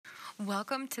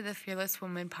Welcome to the Fearless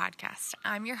Woman podcast.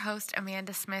 I'm your host,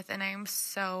 Amanda Smith, and I am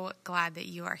so glad that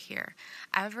you are here.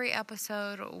 Every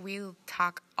episode, we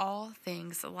talk all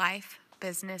things life,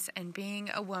 business, and being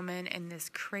a woman in this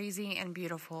crazy and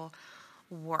beautiful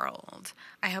world.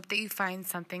 I hope that you find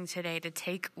something today to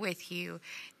take with you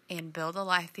and build a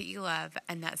life that you love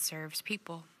and that serves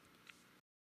people.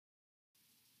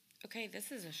 Okay,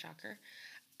 this is a shocker.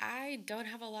 I don't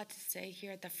have a lot to say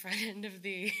here at the front end of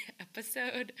the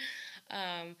episode.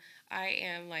 I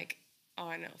am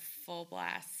on full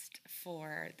blast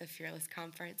for the Fearless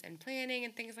Conference and planning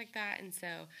and things like that. And so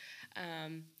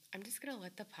I'm just going to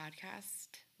let the podcast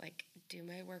do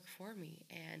my work for me.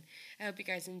 And I hope you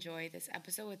guys enjoy this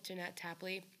episode with Jeanette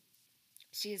Tapley.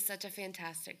 She is such a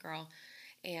fantastic girl.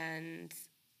 And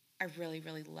I really,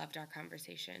 really loved our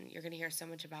conversation. You're going to hear so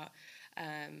much about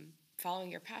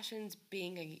following your passions,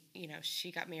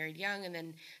 she got married young and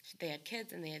then they had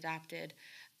kids and they adopted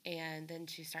and then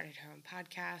she started her own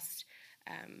podcast.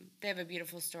 They have a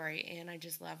beautiful story and I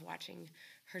just love watching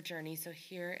her journey. So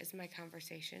here is my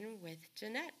conversation with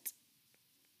Jeanette.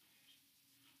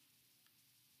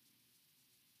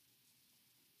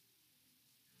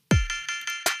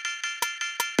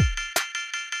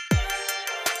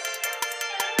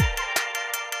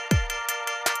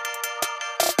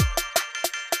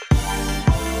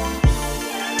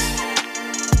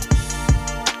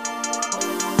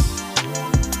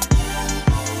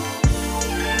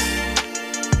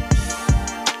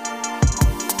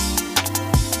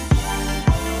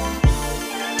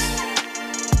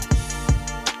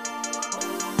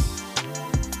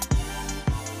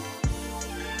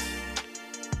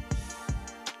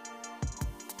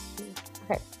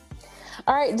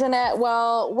 All right, Jeanette.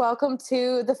 Well, welcome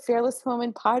to the Fearless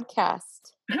Woman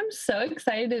podcast. I'm so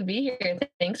excited to be here.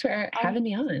 Thanks for having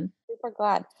me on. Super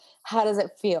glad. How does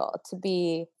it feel to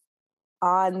be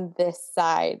on this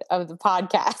side of the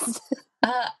podcast?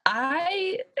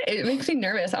 It makes me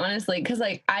nervous, honestly, because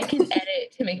I can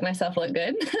edit to make myself look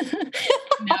good.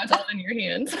 Now it's all in your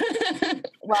hands.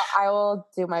 Well, I will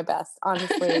do my best.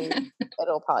 Honestly,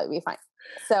 it'll probably be fine.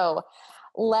 So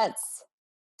let's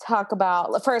talk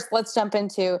about, first, let's jump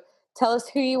into, tell us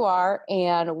who you are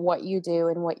and what you do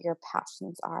and what your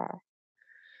passions are.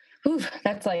 Ooh,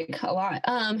 that's a lot.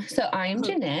 So I'm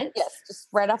Jeanette. Yes, just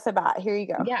right off the bat. Here you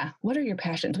go. Yeah. What are your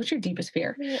passions? What's your deepest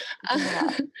fear?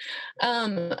 Yeah.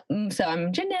 So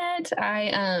I'm Jeanette. I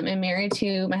am married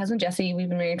to my husband, Jesse. We've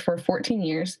been married for 14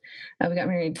 years. We got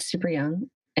married super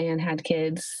young and had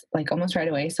kids almost right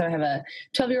away. So I have a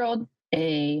 12-year-old,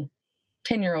 a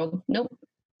 10-year-old. Nope.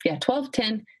 Yeah. 12,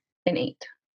 10, and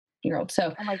 8-year-old.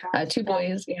 So two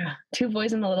boys. Yeah. 2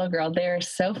 boys and a little girl. They're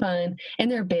so fun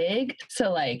and they're big.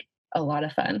 So a lot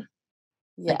of fun.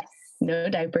 Yes. No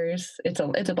diapers. It's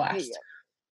a blast.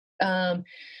 Yeah.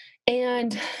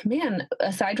 And man,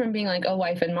 aside from being a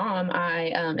wife and mom,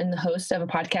 I am the host of a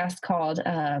podcast called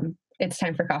It's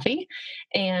Time for Coffee.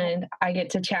 And I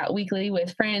get to chat weekly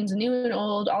with friends, new and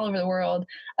old, all over the world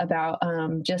about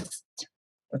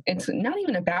it's not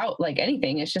even about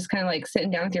anything. It's just kind of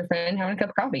sitting down with your friend, having a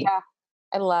cup of coffee. Yeah.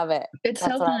 I love it. It's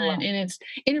so fun and it's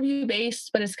interview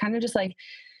based, but it's kind of just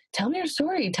tell me your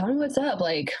story. Tell me what's up.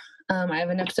 I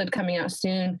have an episode coming out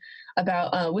soon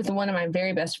about, with one of my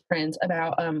very best friends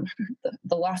about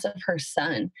the loss of her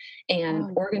son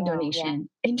and organ donation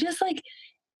and just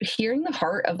hearing the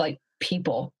heart of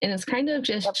people. And it's kind of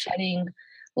just shedding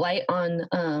light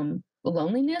on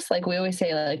loneliness. We always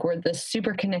say, we're the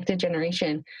super connected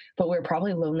generation, but we're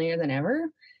probably lonelier than ever.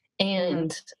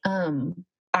 And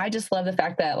I just love the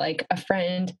fact that a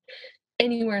friend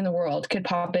anywhere in the world could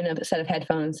pop in a set of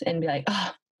headphones and be like,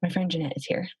 oh, my friend Jeanette is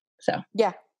here. So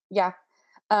yeah.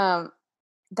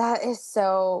 That is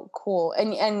so cool.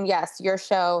 And yes, your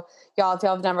show, y'all, if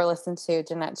y'all have never listened to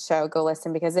Jeanette's show, go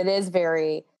listen because it is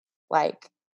very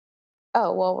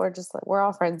oh, well, we're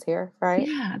all friends here, right?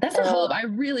 Yeah, that's a hope. I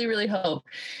really, really hope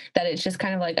that it's just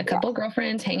kind of a couple of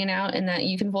girlfriends hanging out and that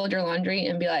you can fold your laundry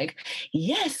and be like,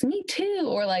 yes, me too.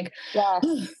 Or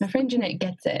oh, my friend Jeanette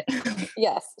gets it.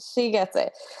 Yes, she gets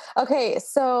it. Okay,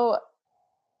 so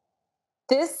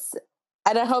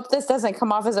and I hope this doesn't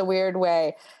come off as a weird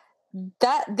way,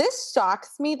 this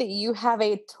shocks me that you have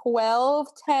a 12,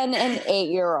 10, and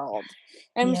 8-year-old.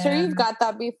 I'm sure you've got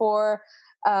that before.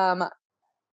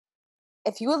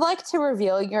 If you would like to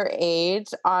reveal your age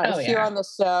here on the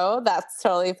show, that's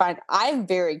totally fine. I'm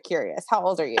very curious. How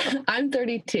old are you? I'm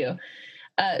 32.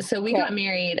 So we got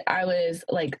married. I was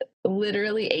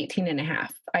literally 18 and a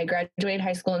half. I graduated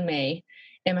high school in May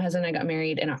and my husband and I got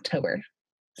married in October.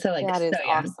 So like That so is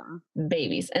young, awesome.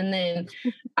 babies. And then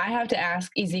I have to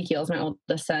ask Ezekiel's my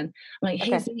oldest son. I'm like,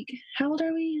 hey Okay. Zeke, how old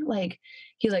are we? Like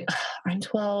he's like, I'm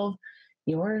 12.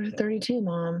 You're 32,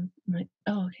 mom. I'm like,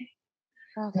 oh, okay.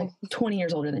 I'm like Okay. 20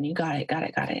 years older than you. Got it.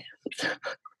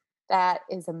 That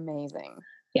is amazing.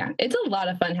 Yeah, it's a lot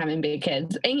of fun having big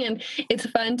kids, and it's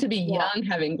fun to be Yeah. young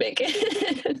having big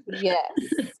kids. Yes.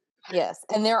 Yes.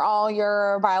 And they're all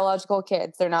your biological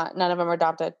kids. They're not, none of them are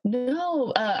adopted.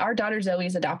 No, our daughter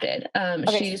Zoe's adopted.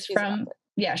 Okay. She's She's from adopted.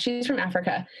 yeah, she's from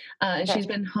Africa, and Okay. she's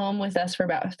been home with us for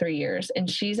about 3 years, and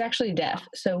she's actually deaf.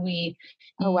 So we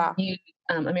Oh, wow. use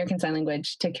American Sign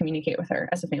Language to communicate with her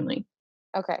as a family.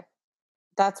 Okay.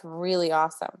 That's really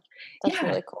awesome. That's Yeah,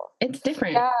 really cool. it's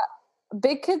different. Yeah.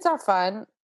 Big kids are fun.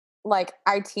 Like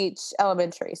I teach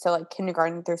elementary, so like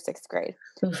kindergarten through 6th grade.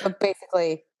 Oof. So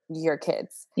basically your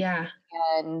kids. Yeah,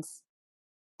 And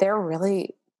they're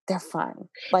fun.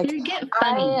 Like they get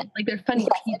funny. Like they're funny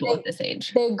yes, people at this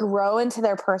age. they grow into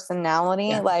their personality.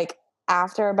 Yeah. Like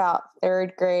after about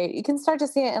 3rd grade, you can start to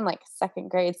see it in like 2nd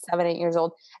grade, 7, 8 years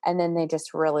old. And then they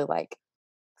just really like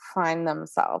find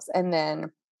themselves. And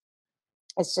then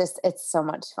it's so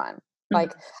much fun.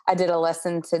 Like I did a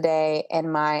lesson today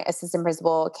and my assistant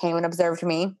principal came and observed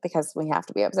me because we have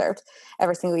to be observed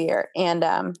every single year. And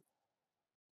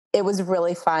it was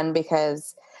really fun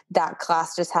because that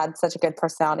class just had such a good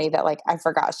personality that like I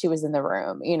forgot she was in the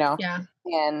room, you know? Yeah.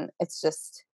 And it's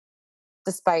just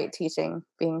despite teaching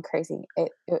being crazy,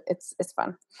 it's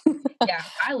fun. Yeah,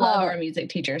 I love our music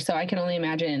teacher, so I can only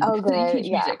imagine. Oh, You good. teach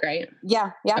Yeah. music, right?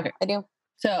 Yeah. Okay. I do.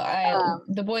 So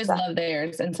the boys So love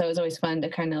theirs, and so it's always fun to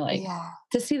kind of like yeah.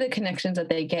 to see the connections that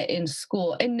they get in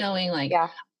school and knowing like Yeah.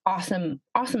 awesome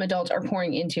adults are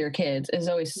pouring into your kids is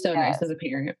always so nice as Yes. a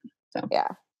parent. So Yeah.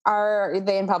 Are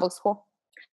they in public school?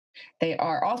 they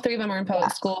are all three of them are in public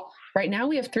Yeah. school. Right now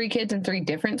we have 3 kids in 3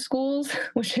 different schools,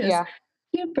 which is Yeah.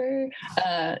 super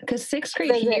because 6th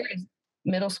grade Is here it is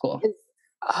middle school.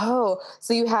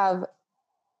 so you have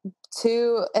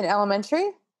 2 in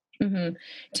elementary? 2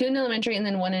 in elementary and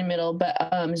then 1 in middle. But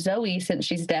Zoe, since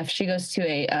she's deaf, she goes to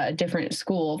a different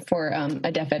school for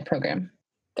a deaf ed program.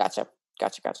 Gotcha.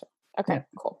 Okay, Yeah.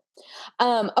 cool.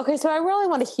 Okay, so I really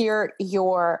want to hear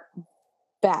your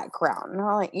background.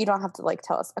 Not like you don't have to like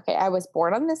tell us, okay, I was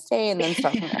born on this day and then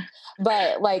start from there.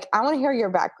 But like I want to hear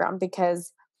your background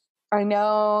because I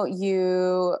know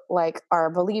you like are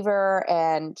a believer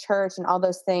and church and all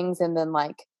those things. And then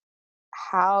like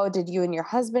how did you and your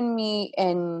husband meet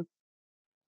and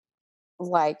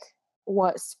like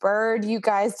what spurred you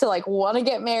guys to like want to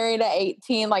get married at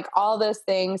 18, like all those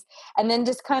things. And then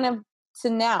just kind of to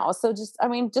now. So just, I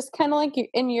mean, just kind of like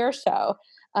in your show,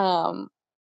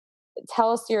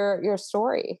 tell us your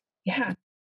story. Yeah.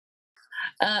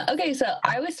 Okay, so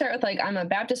I would start with like I'm a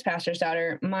Baptist pastor's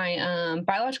daughter. My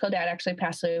biological dad actually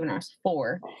passed away when I was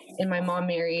 4, and my mom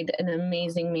married an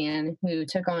amazing man who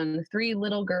took on 3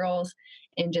 little girls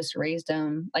and just raised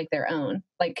them like their own,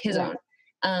 like his Yeah.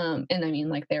 own. And I mean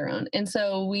like their own. And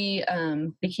so we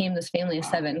became this family of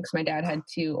 7 because my dad had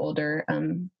 2 older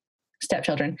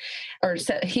stepchildren,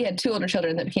 he had 2 older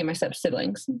children that became my step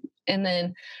siblings. And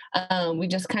then we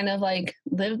just kind of like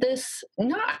lived this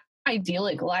not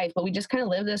idyllic life, but we just kind of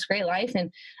lived this great life.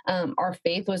 And our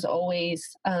faith was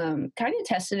always kind of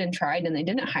tested and tried, and they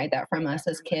didn't hide that from us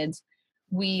as kids.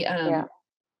 We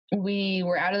we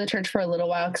were out of the church for a little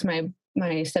while because my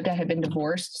stepdad had been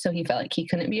divorced, so he felt like he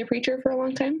couldn't be a preacher for a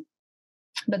long time.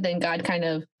 But then God kind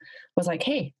of was like,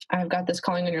 hey, I've got this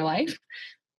calling on your life.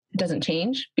 It doesn't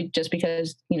change just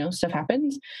because, stuff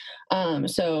happens.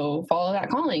 So follow that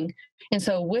calling. And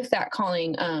so with that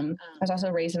calling, I was also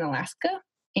raised in Alaska.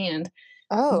 And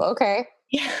Okay.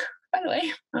 yeah, by the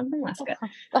way, I'm from Alaska.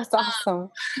 That's awesome.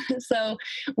 So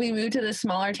we moved to this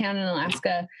smaller town in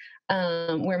Alaska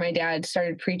where my dad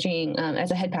started preaching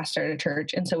as a head pastor at a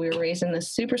church. And so we were raised in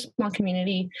this super small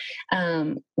community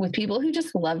with people who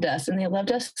just loved us, and they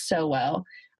loved us so well.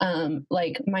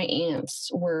 Like my aunts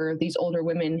were these older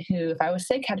women who, if I was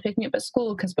sick, had to pick me up at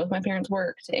school because both my parents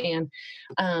worked. And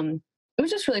it was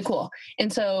just really cool.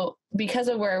 And so because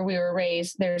of where we were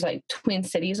raised, there's like twin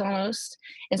cities almost.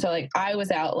 And so like I was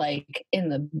out like in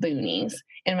the boonies,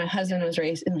 and my husband was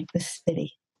raised in like the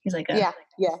city. He's like a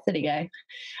city guy.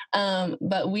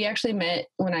 But we actually met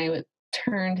when I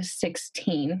turned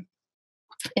 16.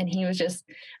 And he was just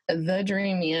the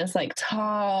dreamiest, like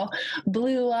tall,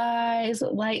 blue eyes,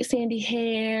 light sandy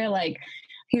hair, like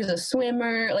he was a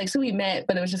swimmer. Like, so we met,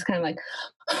 but it was just kind of like,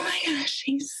 oh my gosh,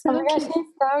 he's so cute. He's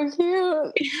so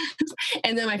cute.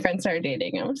 And then my friend started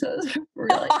dating him. So it was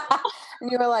really and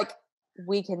you were like,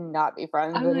 we cannot be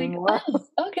friends I'm like, anymore.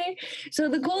 oh, okay. So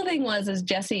the cool thing is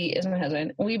Jesse is my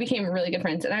husband. We became really good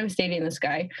friends, and I was dating this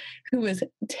guy who was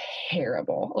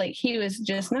terrible. Like, he was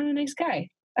just not a nice guy.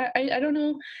 I don't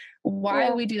know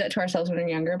why we do that to ourselves when we're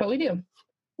younger, but we do.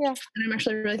 Yeah. And I'm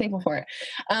actually really thankful for it.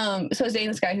 So I was dating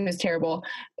this guy who was terrible.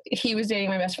 He was dating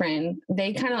my best friend.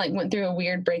 They kind of like went through a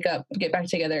weird breakup, get back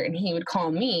together, and he would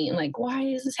call me and like, why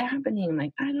is this happening? I'm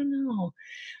like, I don't know.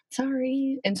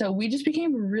 Sorry. And so we just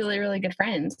became really, really good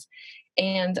friends.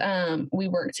 And we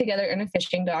worked together in a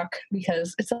fishing dock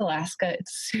because it's Alaska.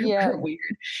 It's super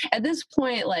weird. At this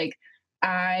point, like,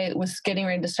 I was getting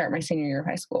ready to start my senior year of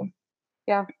high school.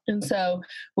 Yeah. And so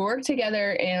we worked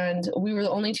together, and we were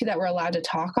the only two that were allowed to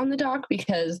talk on the dock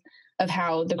because of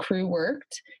how the crew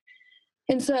worked.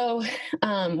 And so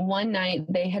one night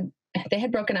they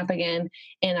had broken up again,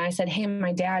 and I said, hey,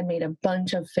 my dad made a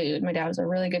bunch of food. My dad was a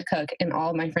really good cook, and all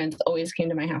of my friends always came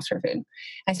to my house for food.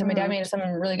 I said, my dad made some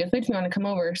really good food if you want to come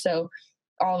over. So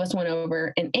all of us went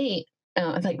over and ate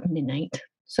at like midnight.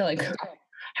 So like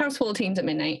house full of teens at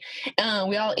midnight.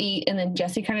 We all eat, and then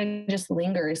Jesse kind of just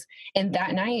lingers. And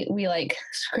that night we like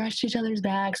scratched each other's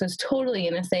backs. It was totally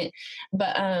innocent.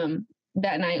 But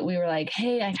that night we were like,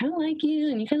 hey, I kind of like you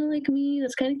and you kind of like me.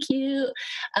 That's kind of cute.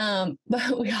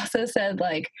 But we also said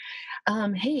like,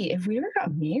 hey, if we ever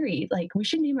got married, like we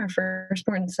should name our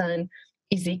firstborn son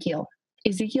Ezekiel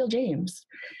James.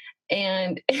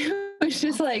 And it was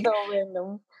just like so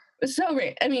random. So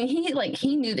great. I mean,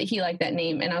 he knew that he liked that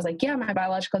name. And I was like, yeah, my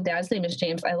biological dad's name is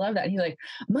James. I love that. And he's like,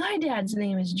 my dad's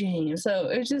name is James. So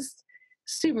it was just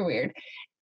super weird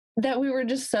that we were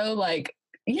just so like,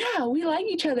 yeah, we like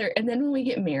each other. And then when we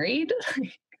get married,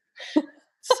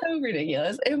 so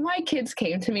ridiculous. If my kids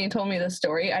came to me and told me this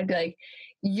story, I'd be like,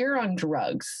 you're on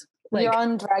drugs. Like, you're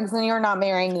on drugs and you're not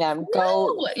marrying them.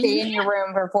 Go stay in your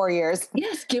room for 4 years.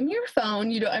 Yes, give me your phone.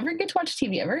 You don't ever get to watch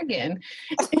TV ever again.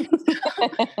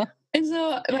 And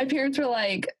so my parents were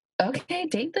like, okay,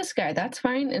 date this guy. That's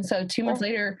fine. And so 2 months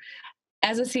later,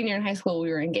 as a senior in high school, we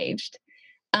were engaged.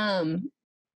 And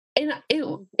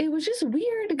it was just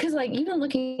weird because like, even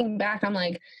looking back, I'm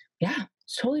like, yeah,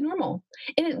 it's totally normal.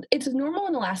 And it's normal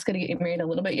in Alaska to get married a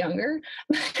little bit younger.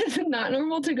 It's not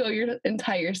normal to go your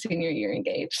entire senior year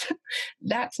engaged.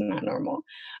 That's not normal.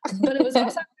 But it was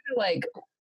also kind of like,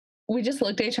 we just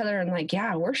looked at each other and like,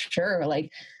 yeah, we're sure.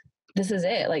 Like, this is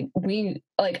it.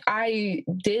 I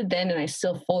did then, and I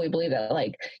still fully believe that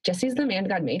like Jesse's the man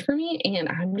God made for me, and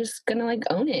I'm just gonna like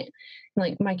own it.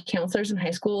 Like, my counselors in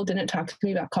high school didn't talk to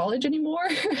me about college anymore.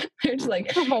 They're just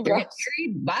like, oh my you're getting gosh.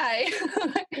 married, bye.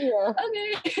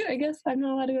 Okay, I guess I'm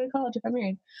not allowed to go to college if I'm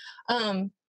married.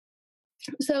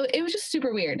 So it was just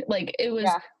super weird. Like, it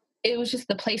was just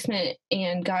the placement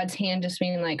and God's hand just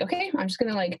being like, okay, I'm just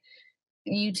gonna like,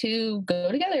 you two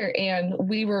go together. And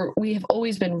we have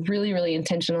always been really, really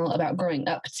intentional about growing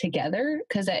up together.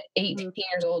 Cause at 18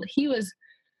 years old, he was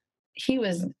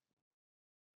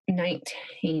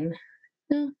 19.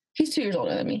 No, he's 2 years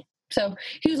older than me. So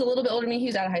he was a little bit older than me. He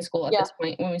was out of high school at this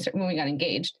point when we got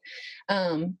engaged.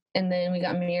 And then we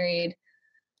got married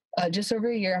just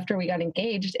over a year after we got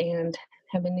engaged, and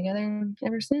have been together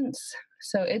ever since.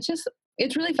 So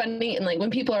it's really funny. And like,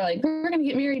 when people are like, we're going to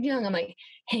get married young, I'm like,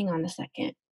 hang on a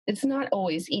second. It's not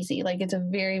always easy. Like, it's a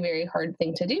very, very hard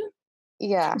thing to do.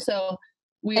 Yeah. So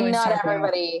and not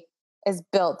everybody is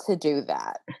built to do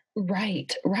that.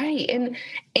 Right. And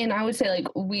I would say like,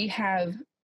 we have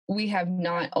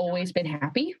not always been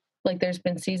happy. Like, there's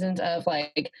been seasons of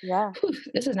like,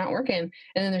 this is not working.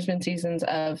 And then there's been seasons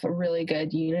of really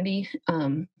good unity.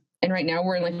 And right now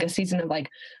we're in like a season of like,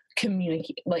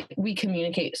 we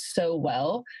communicate so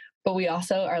well, but we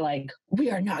also are like, we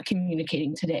are not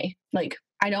communicating today. Like,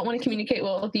 I don't want to communicate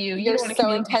well with you. You're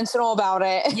so intentional about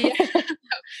it. Yeah.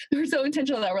 We're so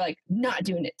intentional that we're like, not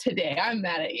doing it today. I'm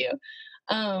mad at you.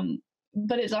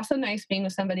 But it's also nice being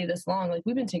with somebody this long. Like,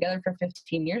 we've been together for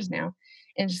 15 years now,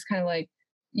 and just kind of like,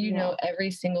 know,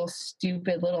 every single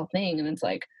stupid little thing. And it's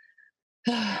like,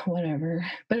 whatever.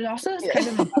 But it also is kind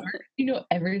of a bummer. You know,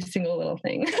 every single little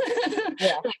thing.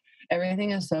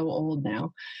 Everything is so old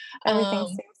now. Everything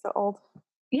seems so old.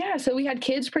 Yeah. So we had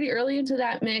kids pretty early into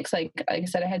that mix. Like I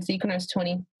said, I had Zeke when I was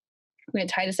 20. We had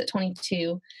Titus at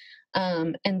 22.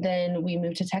 And then we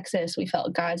moved to Texas. We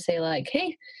felt God say like,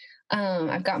 hey,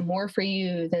 I've got more for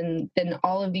you than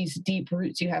all of these deep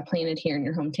roots you have planted here in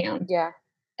your hometown. Yeah.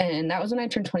 And that was when I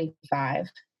turned 25.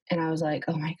 And I was like,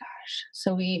 oh my gosh.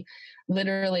 So we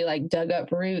literally like dug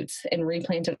up roots and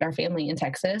replanted our family in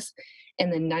Texas.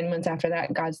 And then 9 months after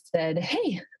that, God said,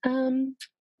 hey,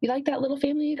 you like that little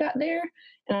family you got there?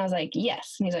 And I was like,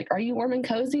 yes. And he's like, are you warm and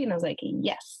cozy? And I was like,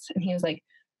 yes. And he was like,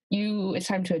 it's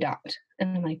time to adopt.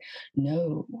 And I'm like,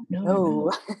 no.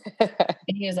 No. And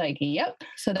he was like, yep.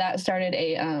 So that started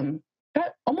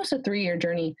about almost a 3-year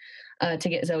journey to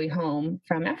get Zoe home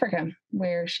from Africa,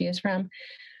 where she is from.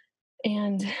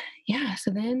 And yeah, so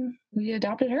then we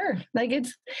adopted her. Like I'm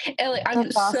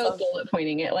That's so awesome. bullet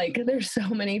pointing it. Like there's so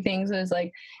many things. It was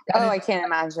like, Oh, I can't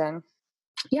imagine.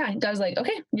 yeah, God was like,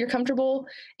 okay, you're comfortable.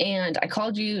 And I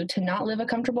called you to not live a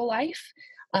comfortable life.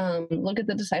 Look at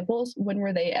the disciples. When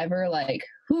were they ever like,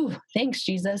 whew, thanks,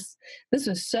 Jesus. This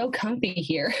was so comfy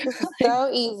here. This is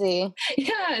so easy.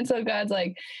 Yeah. And so God's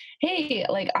like, hey,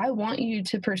 like, I want you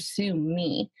to pursue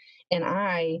me. And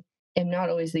I am not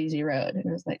always the easy road. And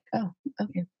I was like, oh,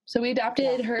 okay. So we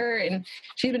adopted her, and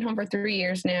she's been home for 3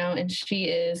 years now. And she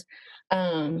is,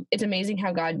 it's amazing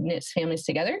how God knits families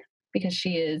together, because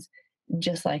she is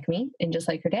just like me and just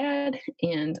like her dad.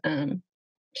 And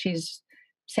she's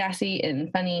sassy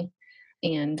and funny,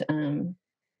 and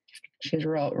she's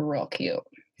real cute.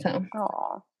 So,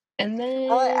 Oh, and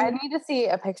then I need to see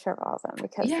a picture of all of them,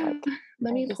 because yeah,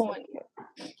 let me pull so one.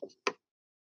 cute.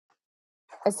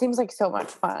 It seems like so much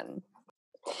fun.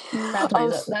 That's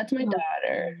my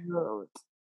daughter. Cute.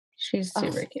 She's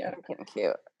super cute. Freaking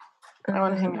cute. I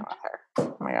want to hang out with her.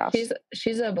 Oh my gosh.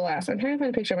 She's a blast. I'm trying to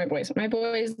find a picture of my boys. My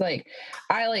boys, like,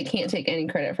 I like can't take any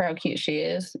credit for how cute she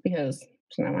is, because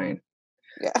it's not mine.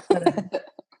 Yeah.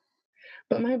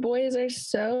 But my boys are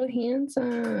so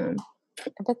handsome.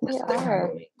 I bet they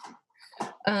are.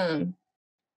 Let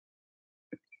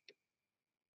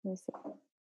me see.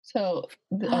 So,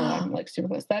 I'm like super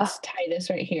close. That's Titus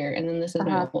right here, and then this is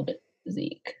my oldest,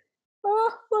 Zeke.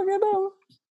 Oh, look at them.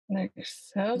 They're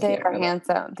so cute. They are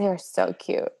handsome. They are so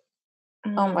cute.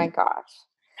 Oh my gosh.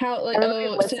 How like everybody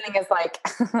listening is like,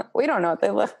 we don't know what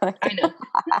they look like. I know.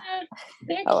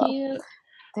 They're cute.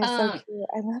 They're so cute.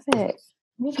 I love it.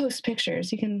 We'll post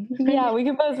pictures. You can. Yeah, we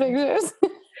can post pictures.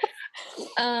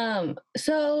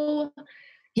 So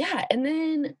yeah, and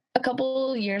then a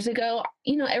couple years ago,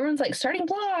 everyone's like starting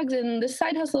blogs and this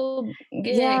side hustle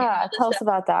gig. Yeah, tell us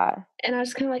about that. And I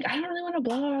was kind of like, I don't really want to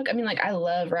blog. I mean, like, I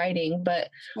love writing, but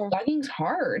blogging's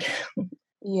hard.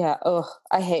 Yeah. Oh,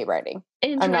 I hate writing.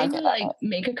 And trying to like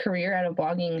make a career out of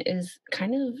blogging is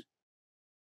kind of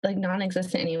like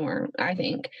non-existent anymore, I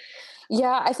think.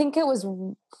 Yeah, I think it was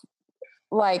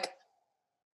like,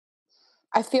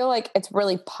 I feel like it's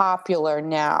really popular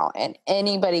now, and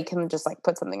anybody can just like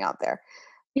put something out there.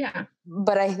 Yeah.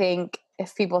 But I think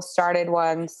if people started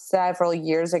one several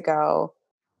years ago,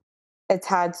 it's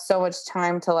had so much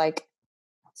time to like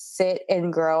sit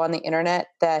and grow on the internet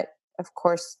that, of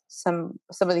course, some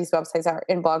of these websites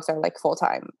and blogs are like full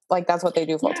time. Like that's what they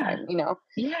do full time,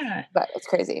 Yeah. But it's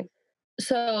crazy.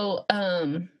 So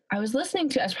I was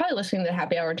probably listening to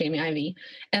Happy Hour Jamie Ivey,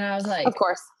 and I was like, of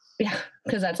course. Yeah,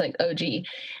 because that's like OG.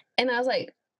 And I was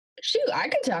like, shoot, I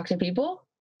could talk to people.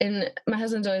 And my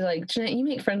husband's always like, Jeanette, you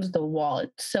make friends with the wall.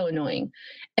 It's so annoying.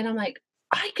 And I'm like,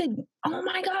 oh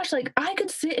my gosh, like I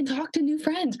could sit and talk to new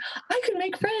friends. I could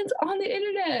make friends on the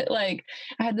internet. Like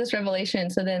I had this revelation.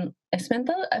 So then I spent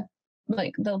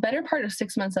the better part of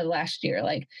 6 months of last year,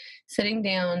 like sitting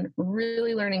down,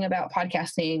 really learning about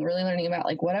podcasting, really learning about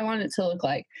like what I wanted it to look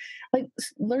like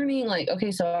learning like,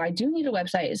 okay, so I do need a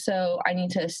website. So I need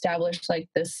to establish like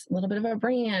this little bit of a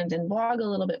brand and blog a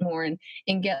little bit more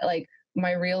and get like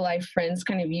my real life friends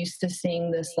kind of used to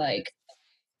seeing this like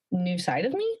new side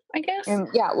of me, I guess. And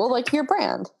yeah, well, like your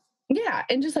brand. Yeah,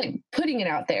 and just like putting it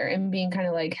out there and being kind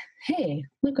of like, hey,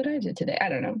 look what I did today. I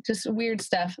don't know, just weird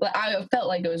stuff. Like, I felt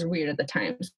like it was weird at the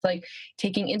time. Like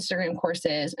taking Instagram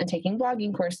courses and taking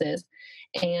blogging courses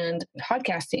and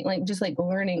podcasting, like just like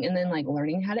learning and then like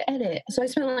learning how to edit. So I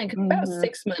spent like about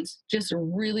 6 months just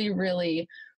really, really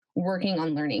working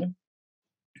on learning.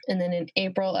 And then in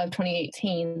April of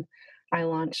 2018, I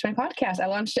launched my podcast. I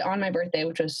launched it on my birthday,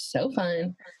 which was so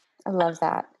fun. I love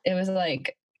that. It was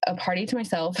like a party to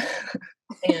myself.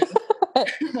 And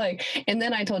and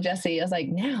then I told Jesse, I was like,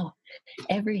 now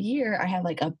every year I have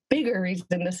like a bigger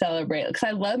reason to celebrate because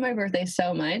I love my birthday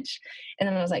so much. And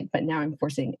then I was like, but now I'm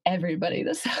forcing everybody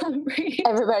to celebrate.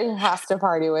 Everybody has to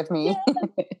party with me.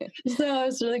 Yeah. So I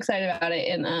was really excited about it.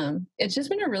 And it's just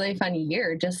been a really fun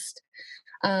year. Just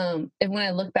and when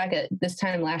I look back at this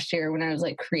time last year, when I was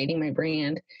like creating my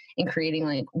brand and creating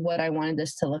like what I wanted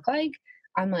this to look like,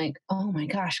 I'm like, oh my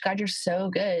gosh, God, you're so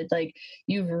good. Like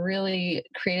you've really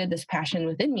created this passion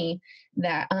within me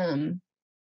that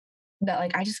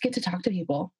like I just get to talk to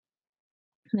people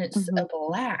and it's a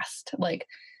blast. Like,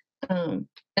 and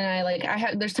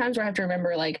there's times where I have to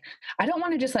remember, like, I don't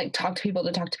want to just like talk to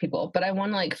people, but I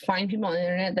want to like find people on the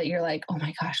internet that you're like, oh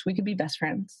my gosh, we could be best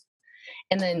friends.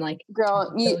 and then like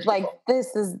Girl, you those like,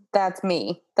 people. that's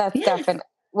me. That's Yes. definite,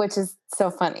 which is so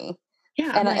funny. Yeah.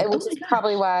 I'm And like, oh which my is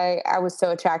probably gosh. why I was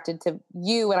so attracted to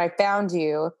you when I found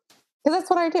you. Because that's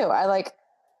what I do. I like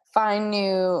find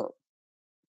new,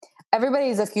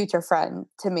 everybody's a future friend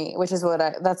to me, which is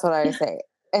that's what I Yeah. say.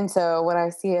 And so when I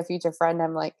see a future friend,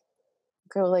 I'm like,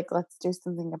 okay, well, like, let's do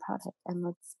something about it and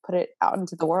let's put it out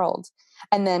into the world.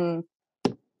 And then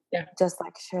Yeah. just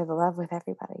like share the love with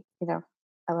everybody.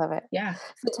 I love it. Yeah.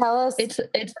 So tell us, It's what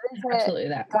is it? absolutely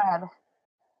that. Go ahead.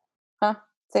 Huh?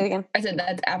 Say it again. I said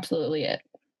that's absolutely it.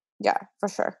 Yeah, for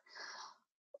sure.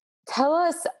 Tell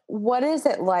us, what is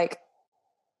it like?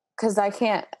 Because I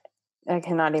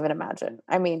cannot even imagine.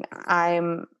 I mean,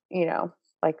 I'm,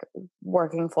 like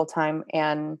working full time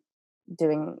and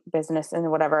doing business and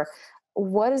whatever.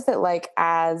 What is it like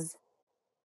as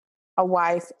a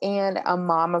wife and a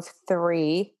mom of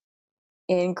three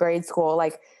in grade school?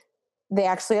 Like, they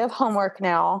actually have homework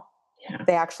now.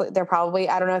 Yeah. They're probably,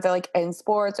 I don't know if they're like in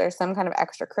sports or some kind of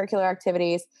extracurricular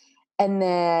activities. And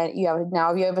then you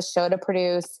have a show to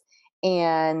produce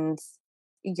and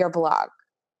your blog.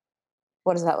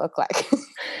 What does that look like?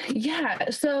 Yeah.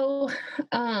 So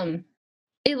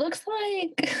it looks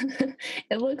like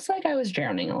it looks like I was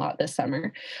drowning a lot this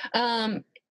summer. Um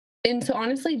and so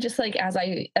honestly, just like as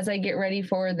I get ready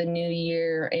for the new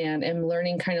year and am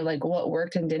learning kind of like what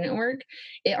worked and didn't work,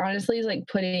 it honestly is like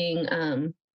putting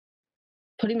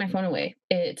my phone away.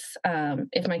 It's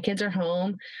if my kids are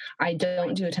home, I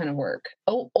don't do a ton of work.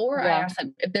 Oh, or I Yeah. ask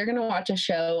them if they're gonna watch a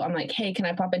show, I'm like, hey, can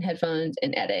I pop in headphones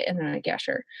and edit? And they're like, yeah,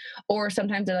 sure. Or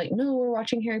sometimes they're like, no, we're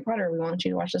watching Harry Potter. We want you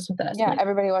to watch this with us. I'm Yeah. like,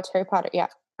 Everybody watch Harry Potter. Yeah.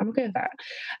 I'm okay with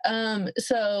that.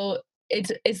 So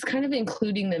it's kind of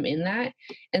including them in that.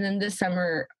 And then this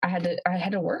summer I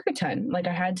had to work a ton. Like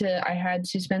I had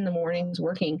to spend the mornings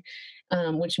working,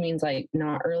 which means like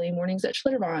not early mornings at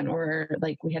Schlitterbahn, or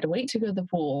like we had to wait to go to the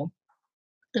pool.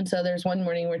 And so there's one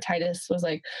morning where Titus was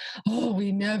like, "Oh,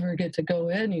 we never get to go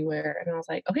anywhere," and I was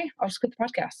like, "Okay, I'll just quit the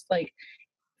podcast." Like,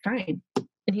 fine.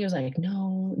 And he was like,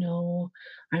 no, no,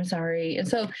 I'm sorry. And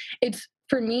so it's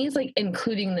for me, it's like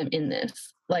including them in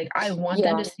this. Like, I want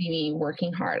them Yeah. to see me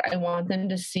working hard. I want them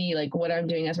to see like what I'm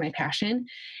doing as my passion.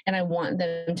 And I want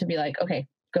them to be like, okay,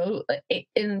 go.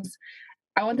 And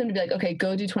I want them to be like, okay,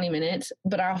 go do 20 minutes.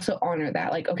 But I also honor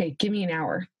that. Like, okay, give me an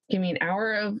hour. Give me an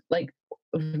hour of like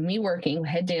of me working,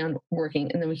 head down,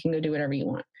 working, and then we can go do whatever you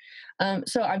want.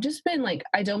 So I've just been like,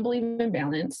 I don't believe in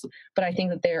balance, but I think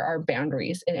that there are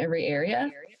boundaries in every area.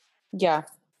 Yeah.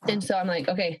 And so I'm like,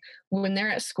 okay, when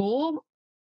they're at school,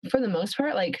 for the most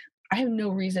part, like I have no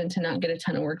reason to not get a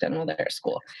ton of work done while they're at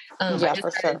school. I Yeah, just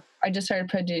for started, sure. I just started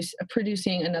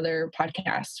producing another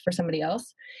podcast for somebody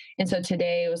else. And so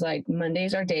today it was like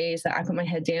Mondays are days that I put my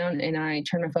head down and I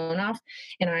turn my phone off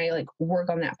and I like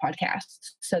work on that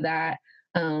podcast so that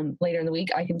later in the week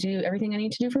I can do everything I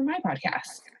need to do for my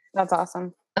podcast. That's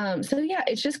awesome. So yeah,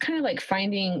 it's just kind of like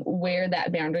finding where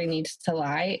that boundary needs to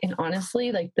lie. And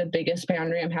honestly, like the biggest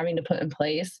boundary I'm having to put in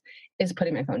place is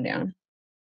putting my phone down.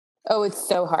 Oh, it's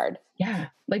so hard. Yeah.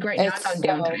 Like right now I'm It's on so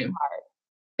downtime hard.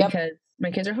 Yep. because my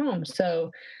kids are home.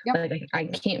 So Yep. like I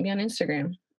can't be on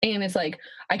Instagram. And it's like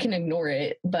I can ignore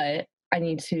it, but I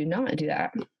need to not do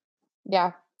that.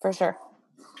 Yeah, for sure.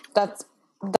 That's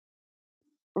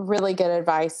really good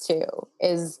advice too,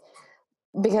 is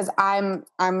because I'm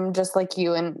just like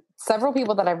you and several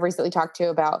people that I've recently talked to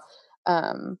about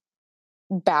um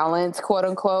balance, quote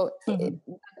unquote. Mhm.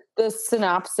 The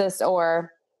synopsis,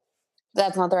 or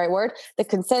that's not the right word, the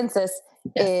consensus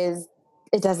Yes. is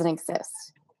it doesn't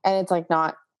exist. And it's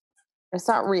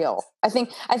not real. I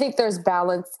think there's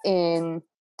balance in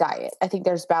diet. I think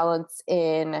there's balance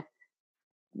in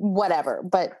whatever,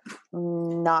 but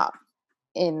not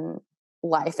in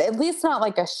life. At least not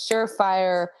like a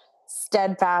surefire,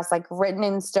 steadfast, like written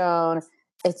in stone.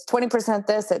 It's 20%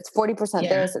 this, it's 40% Yeah.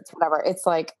 this, it's whatever. It's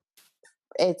like,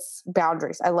 it's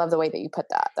boundaries. I love the way that you put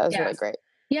that. That was Yeah. really great.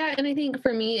 Yeah, and I think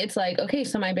for me, it's like, okay,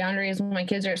 so my boundaries when my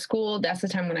kids are at school, that's the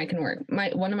time when I can work.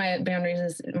 One of my boundaries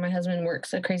is my husband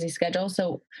works a crazy schedule,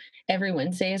 so every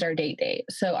Wednesday is our date day.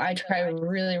 So I try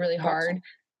really, really Gotcha. hard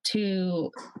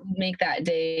to make that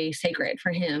day sacred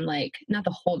for him. Like, not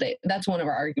the whole day. That's one of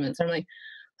our arguments. I'm like,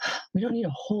 we don't need a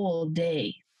whole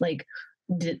day. Like,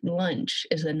 lunch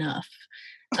is enough.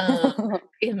 Um,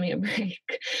 give me a break.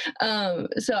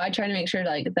 So I try to make sure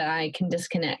like that I can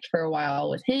disconnect for a while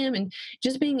with him and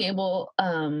just being able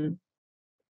to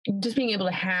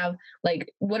have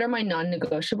like what are my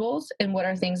non-negotiables and what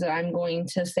are things that I'm going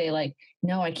to say like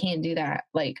no, I can't do that.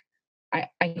 Like I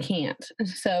can't.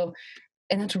 So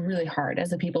and that's really hard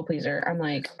as a people pleaser. I'm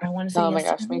like, I want to say Oh my yes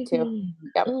to gosh, me too. everything.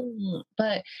 Yep.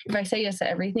 But if I say yes to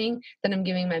everything, then I'm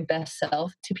giving my best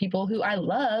self to people who I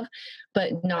love,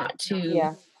 but not to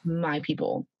Yeah. my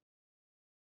people.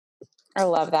 I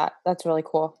love that. That's really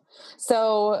cool.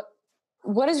 So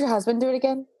what does your husband do it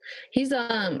again? He's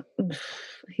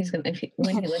he's gonna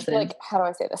when he listens. Like, how do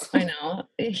I say this? I know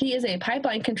he is a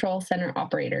pipeline control center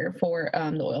operator for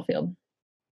the oil field.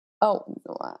 Oh,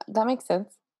 that makes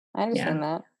sense. I Yeah, understand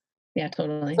that. yeah,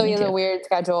 totally. So he Me has a too. weird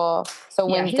schedule. So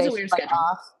Yeah, he has Wednesday a he's weird like schedule.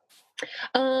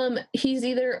 off. He's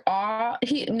either off.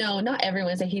 No, not every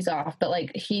Wednesday he's off, but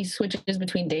like he switches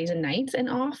between days and nights and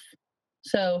off.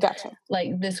 So Gotcha.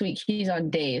 like this week he's on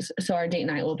days. So our date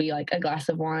night will be like a glass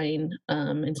of wine,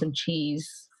 and some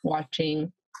cheese,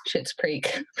 watching Schitt's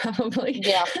Creek, probably.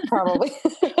 Yeah, probably.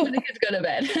 When the kids go to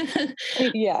bed.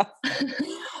 Yeah.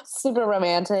 Super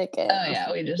romantic and Oh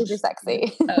yeah, super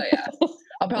sexy. Oh yeah.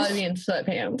 I'll probably be in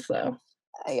sweatpants, so.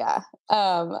 Yeah.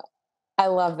 I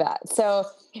love that. So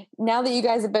now that you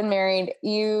guys have been married,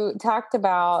 you talked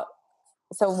about,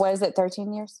 so what is it,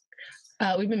 13 years?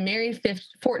 We've been married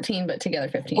 14, but together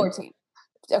 15. 14.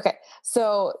 Okay.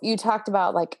 So you talked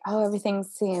about like, oh, everything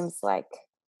seems like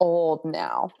old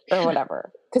now or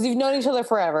whatever. Because you've known each other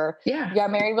forever. Yeah. You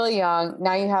got married really young.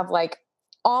 Now you have like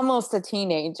almost a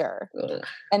teenager. Ugh.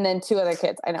 And then 2 other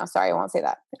kids. I know, sorry, I won't say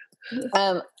that.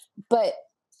 But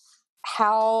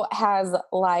how has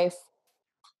life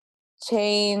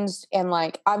changed? And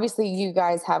like, obviously you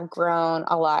guys have grown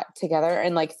a lot together.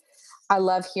 And like, I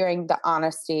love hearing the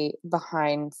honesty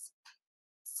behind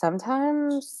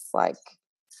sometimes like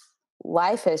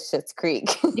life is Schitt's Creek.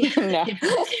 No.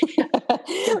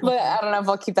 But I don't know if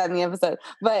I'll keep that in the episode.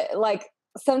 But like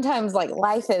sometimes like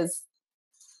life is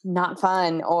not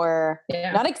fun or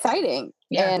not exciting.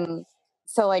 Yeah. And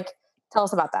so like tell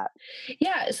us about that.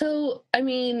 Yeah. So, I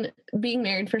mean, being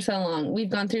married for so long, we've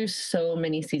gone through so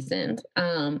many seasons.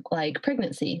 Like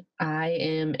pregnancy. I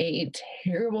am a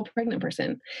terrible pregnant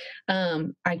person.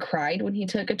 I cried when he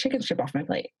took a chicken strip off my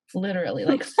plate. Literally,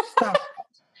 like stop.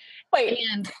 Wait,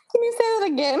 and can you say that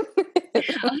again?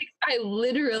 I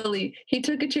literally, he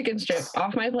took a chicken strip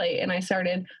off my plate and I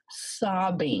started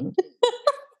sobbing.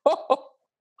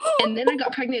 And then I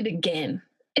got pregnant again.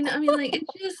 And I mean, like,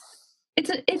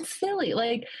 it's silly.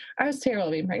 Like, I was terrible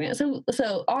at being pregnant.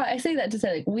 So I say that to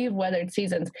say, like, we've weathered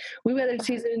seasons. We weathered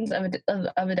seasons of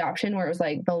adoption where it was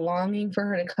like the longing for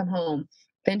her to come home.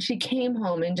 Then she came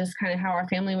home and just kind of how our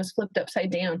family was flipped upside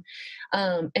down.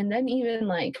 And then even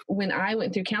like when I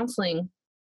went through counseling,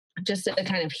 just to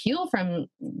kind of heal from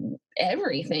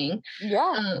everything,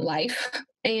 life.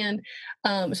 And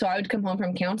so I would come home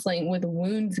from counseling with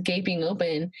wounds gaping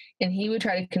open, and he would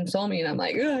try to console me, and I'm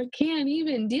like, I can't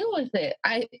even deal with it.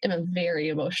 I am a very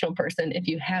emotional person, if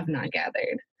you have not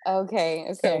gathered. Okay.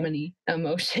 So many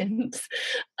emotions.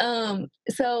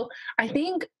 So I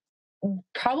think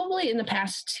probably in the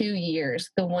past 2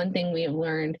 years, the one thing we have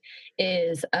learned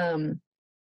is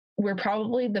we're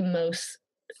probably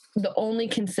the only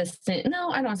consistent, no,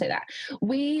 I don't want to say that.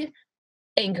 We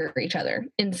anchor each other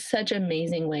in such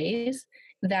amazing ways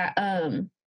that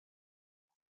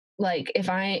like if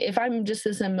I'm just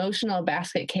this emotional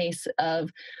basket case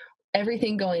of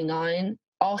everything going on,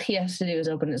 all he has to do is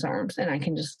open his arms and I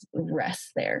can just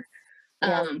rest there.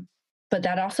 Yeah. But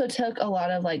that also took a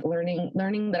lot of like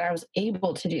learning that I was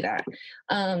able to do that.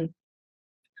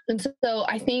 And so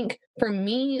I think for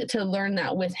me to learn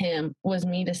that with him was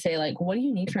me to say, like, what do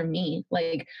you need from me?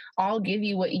 Like, I'll give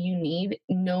you what you need,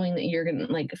 knowing that you're going to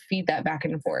like feed that back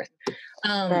and forth.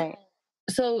 Right.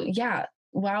 So yeah,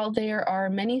 while there are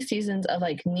many seasons of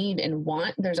like need and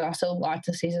want, there's also lots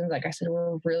of seasons, like I said,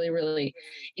 we're really, really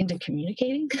into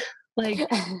communicating. Like,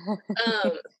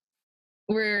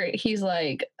 where he's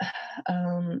like,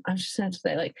 I'm just going to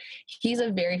say, like, he's a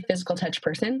very physical touch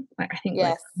person. Like, I think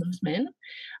like most men.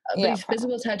 But he's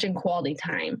physical touch and quality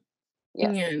time.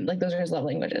 Yes. And like those are his love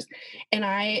languages. And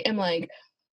I am like,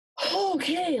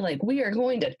 okay, like we are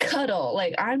going to cuddle.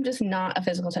 Like I'm just not a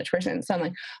physical touch person. So I'm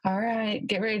like, all right,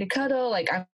 get ready to cuddle. Like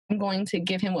I'm going to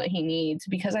give him what he needs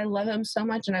because I love him so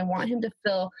much and I want him to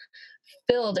feel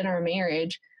filled in our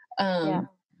marriage.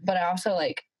 But I also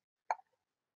like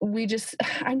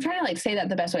I'm trying to like say that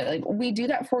the best way. Like we do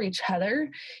that for each other,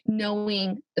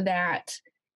 knowing that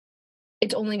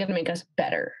it's only going to make us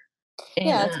better. And,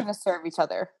 it's going to serve each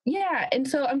other. Yeah. And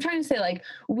so I'm trying to say, like,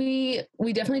 we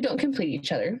definitely don't complete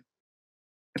each other,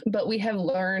 but we have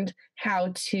learned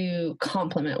how to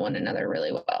complement one another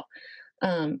really well.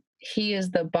 He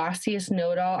is the bossiest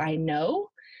know-it-all I know.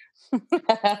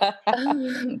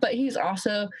 But he's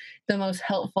also the most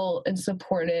helpful and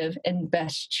supportive and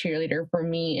best cheerleader for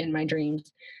me in my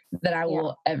dreams that I Yeah.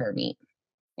 will ever meet.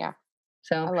 Yeah.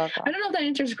 So I love I that. don't know if that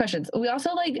answers your questions. We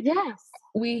also like Yes.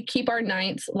 we keep our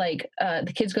nights like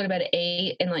the kids go to bed at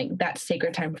 8 and like that's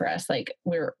sacred time for us. Like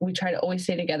we try to always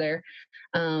stay together.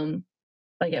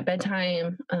 Like at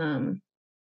bedtime.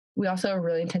 We also are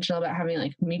really intentional about having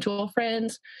like mutual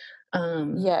friends.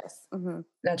 Yes. Hmm.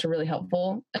 That's really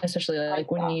helpful, especially I like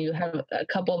like when that. you have a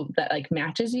couple that like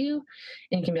matches you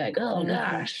and you can be like, oh Mhm.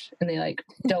 gosh, and they like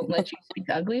don't let you speak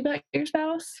ugly about your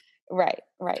spouse. Right.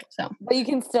 Right. So But you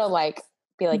can still like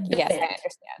be like, yes, I defend.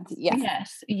 understand. Yeah.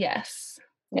 Yes, yes.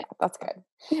 Yeah. That's good.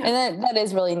 Yeah. And that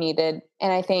is really needed.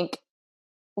 And I think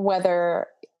whether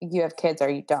you have kids or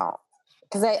you don't,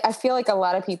 because I feel like a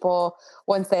lot of people,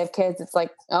 once they have kids, it's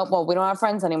like, oh, well, we don't have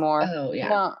friends anymore. Oh yeah.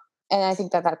 No. And I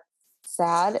think that that's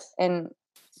sad. And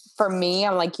for me,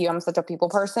 I'm like you, I'm such a people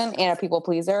person and a people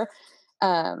pleaser.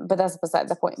 But that's beside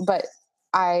the point. But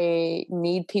I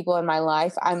need people in my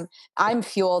life. I'm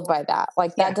fueled by that.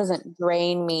 Like Yeah. that doesn't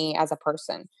drain me as a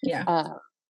person. Yeah. Um,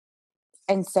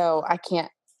 and so I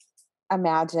can't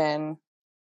imagine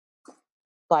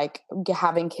like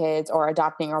having kids or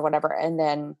adopting or whatever, and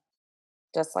then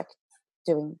just like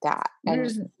doing that and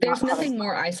not There's having nothing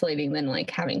more fun. isolating than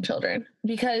like having children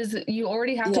because you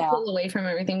already have to Yeah. pull away from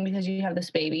everything because you have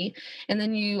this baby and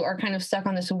then you are kind of stuck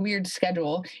on this weird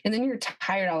schedule and then you're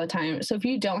tired all the time. So if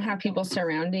you don't have people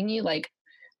surrounding you, like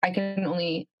I can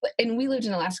only and we lived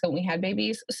in Alaska when we had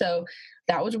babies, so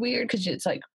that was weird because it's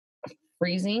like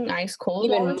freezing ice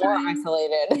cold all Even the more time.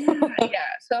 isolated. Yeah, yeah.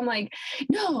 So I'm like,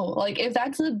 no, like if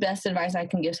that's the best advice I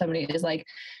can give somebody is like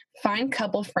find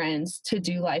couple friends to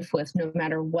do life with no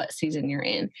matter what season you're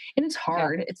in. And it's Yeah.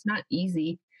 hard, it's not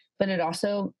easy, but it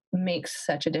also makes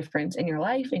such a difference in your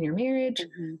life, in your marriage.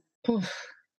 Mhm. Oof.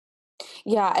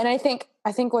 Yeah, and I think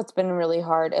what's been really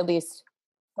hard, at least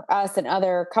for us and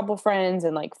other couple friends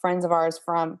and like friends of ours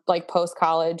from like post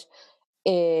college,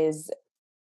 is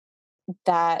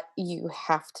that you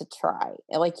have to try.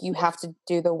 Like you have to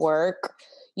do the work.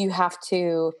 You have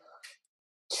to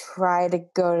try to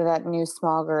go to that new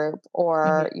small group, Mhm.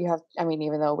 or you have, I mean,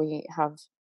 even though we have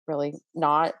really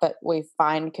not, but we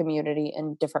find community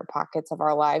in different pockets of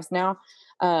our lives now.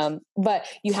 But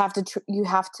you have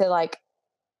to like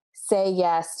say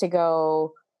yes to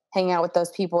go hang out with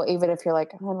those people, even if you're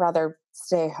like, I'd rather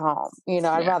stay home, I'd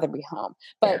Yeah, rather be home.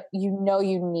 yeah, But you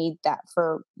need that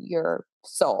for your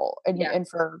soul yeah, and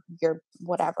for your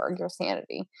whatever, your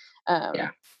sanity. Um, yeah,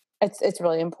 it's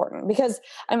really important because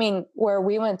I mean, where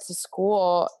we went to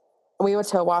school, we went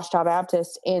to Washita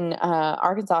Baptist in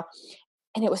Arkansas,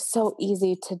 and it was so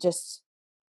easy to just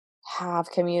have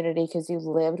community because you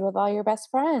lived with all your best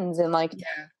friends. And like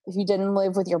yeah, if you didn't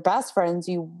live with your best friends,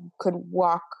 you could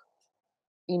walk,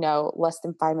 less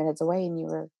than 5 minutes away, and you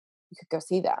could go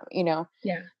see them.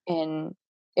 yeah. And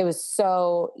it was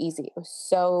so easy, it was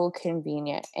so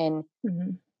convenient. And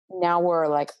Mhm. now we're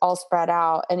like all spread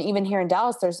out, and even here in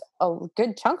Dallas there's a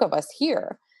good chunk of us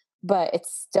here, but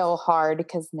it's still hard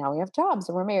because now we have jobs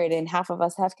and we're married and half of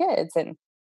us have kids. And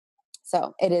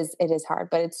so it is hard,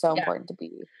 but it's so Yeah. important to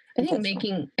be I think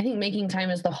intentional. making time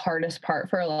is the hardest part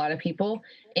for a lot of people.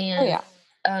 Oh And yeah.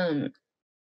 um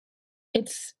it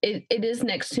is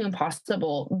next to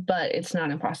impossible, but it's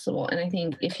not impossible. And I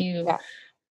think Yeah.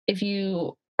 if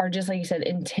you are just like you said,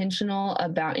 intentional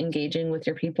about engaging with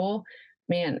your people,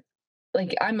 man,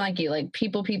 like I'm like you, like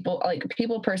like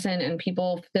people person and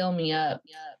people fill me up.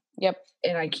 Yep.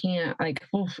 And I can't like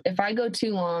oof, if I go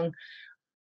too long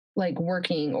like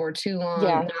working or too long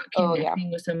Yeah. not Oh yeah.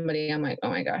 connecting with somebody, I'm like, oh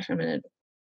my gosh, I'm gonna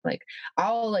like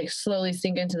I'll like slowly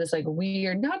sink into this like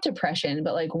weird, not depression,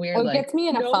 but like Oh, weird, it like gets me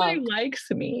in a nobody funk. likes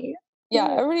me.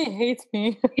 Yeah, everybody hates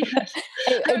me. Yes. it,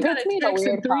 I it haven't got puts a me in a text in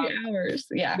weird three funk. hours.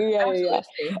 Yeah, Yeah, yeah, absolutely.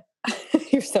 yeah.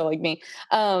 You're so like me.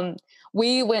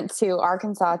 We went to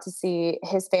Arkansas to see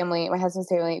his family, my husband's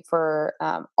family, for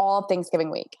all of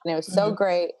Thanksgiving week, and it was so Mhm.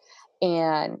 great.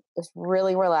 And it was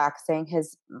really relaxing.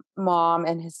 His mom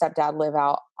and his stepdad live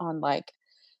out on like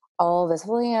all this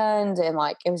land, and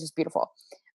like it was just beautiful.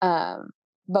 Um,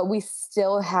 but we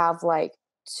still have like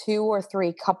two or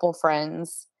three couple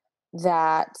friends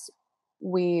that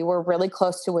we were really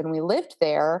close to when we lived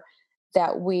there,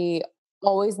 that we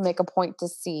always make a point to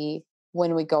see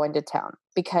when we go into town,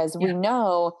 because Yeah, we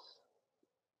know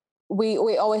we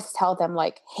always tell them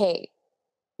like, hey,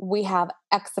 we have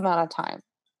X amount of time,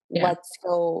 yeah, let's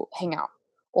go hang out,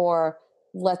 or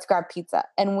let's grab pizza.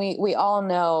 And we all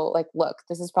know like, look,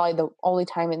 this is probably the only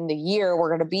time in the year we're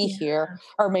going to be yeah, here,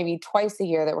 or maybe twice a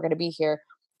year that we're going to be here.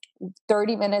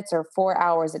 30 minutes or 4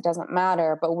 hours, it doesn't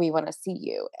matter, but we want to see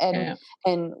you. Yeah.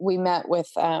 And we met with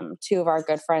two of our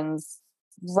good friends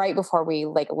right before we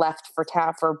like left for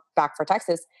back for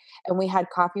Texas, and we had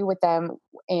coffee with them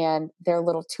and their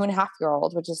little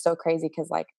 2.5-year-old, which is so crazy because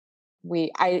like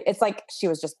it's like she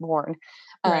was just born.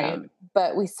 Right.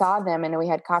 But we saw them and we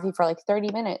had coffee for like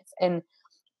 30 minutes. And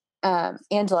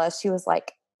Angela, she was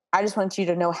like, I just want you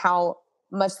to know how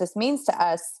much this means to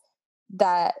us,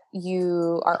 that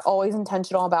you are always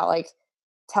intentional about like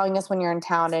telling us when you're in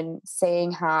town and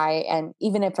saying hi. And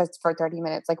even if it's for 30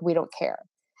 minutes, like we don't care.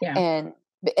 Yeah. And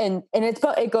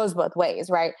it goes both ways,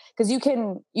 right? Because you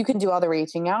can do all the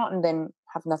reaching out and then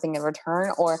have nothing in return,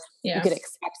 or you could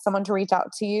expect someone to reach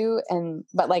out to you,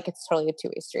 but like it's totally a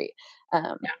two-way street.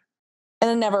 And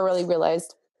I never really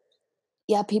realized,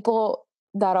 people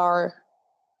that are,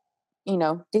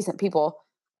 decent people,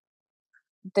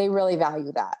 they really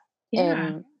value that.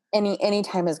 Yeah. And any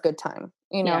time is good time,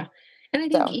 Yeah. And I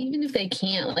think even if they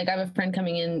can't, like I have a friend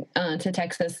coming in to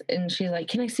Texas and she's like,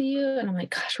 can I see you? And I'm like,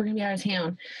 gosh, we're going to be out of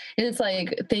town. And it's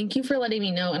like, thank you for letting me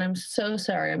know. And I'm so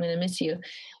sorry. I'm going to miss you.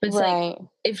 But it's like,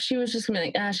 if she was just going to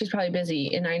be like, she's probably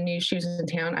busy, and I knew she was in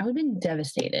town, I would have been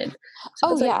devastated.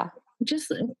 So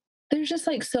there's just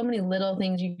like so many little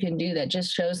things you can do that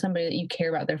just shows somebody that you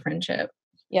care about their friendship.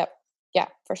 Yep. Yeah,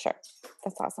 for sure.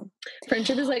 That's awesome.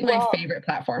 Friendship is like my favorite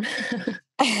platform.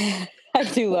 I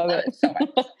do love it so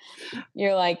much.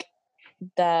 You're like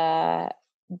the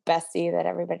bestie that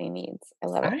everybody needs. I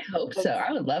love it. I hope so.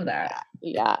 I would love that.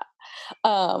 Yeah.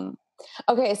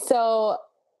 Okay, so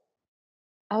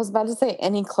I was about to say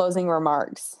any closing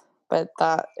remarks, but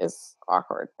that is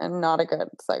awkward and not a good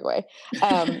segue.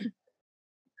 I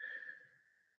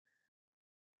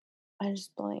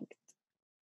just blanked.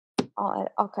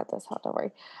 I'll cut this out. Don't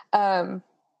worry.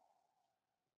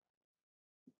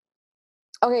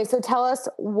 Okay, so tell us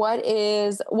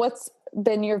what's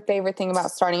been your favorite thing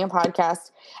about starting a podcast,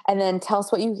 and then tell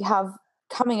us what you have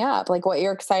coming up, like what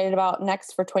you're excited about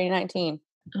next for 2019.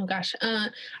 Oh gosh, I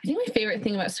think my favorite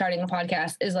thing about starting a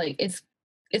podcast is like it's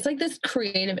like this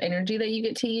creative energy that you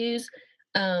get to use,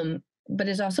 but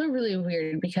it's also really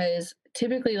weird because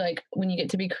typically, like when you get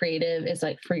to be creative, it's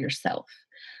like for yourself.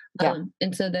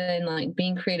 And so then like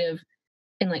being creative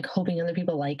and like hoping other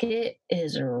people like it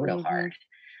is real hard.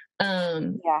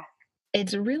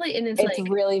 It's really, and it's like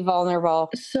really vulnerable.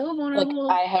 So vulnerable.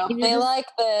 Like, I hope they like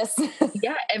this.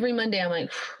 Every Monday I'm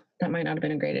like, that might not have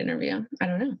been a great interview. I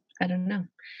don't know. Yeah.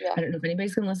 I don't know if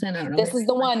anybody's gonna listen. I don't know. This is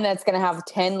the one that's gonna have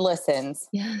 10 listens.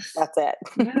 Yes. That's it.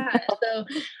 So,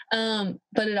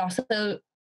 but it also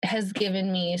has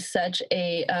given me such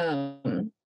a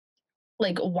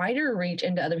like wider reach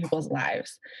into other people's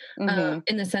lives,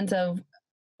 in the sense of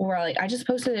where like I just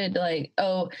posted like,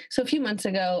 so a few months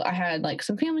ago I had like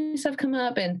some family stuff come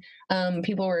up, and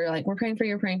people were like, we're praying for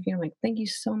you, I'm like, thank you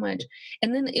so much.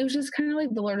 And then it was just kind of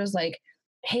like the Lord was like,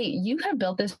 hey, you have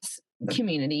built this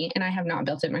community and I have not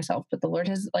built it myself, but the Lord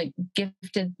has like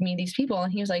gifted me these people,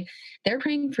 and he was like, they're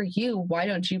praying for you, why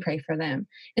don't you pray for them?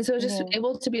 And so I was just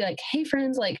able to be like, hey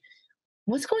friends, like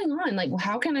what's going on, like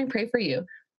how can I pray for you?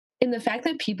 And the fact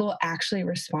that people actually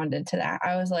responded to that,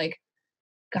 I was like,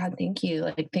 God, thank you.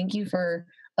 Like, thank you for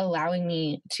allowing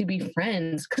me to be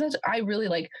friends. Cause I really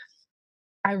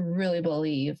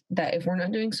believe that if we're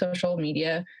not doing social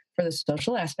media for the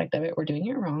social aspect of it, we're doing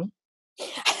it wrong.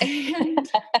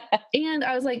 And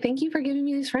I was like, thank you for giving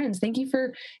me these friends. Thank you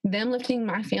for them lifting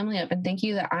my family up. And thank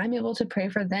you that I'm able to pray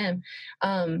for them.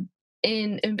 And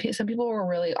some people were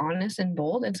really honest and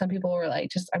bold. And some people were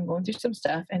like, I'm going through some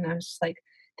stuff. And I was just like,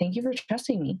 thank you for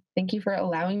trusting me. Thank you for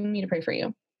allowing me to pray for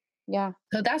you. Yeah.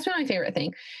 So that's been my favorite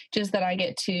thing, just that I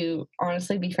get to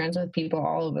honestly be friends with people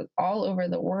all over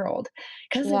the world,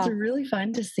 because it's really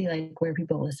fun to see like where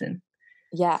people listen.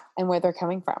 Yeah. And where they're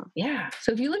coming from. Yeah.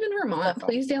 So if you live in Vermont,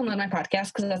 please download my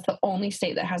podcast, because that's the only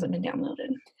state that hasn't been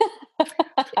downloaded.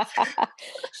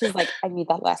 She's like, I need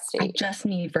that last state. I just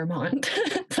need Vermont.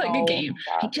 It's like a game.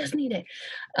 I just need it.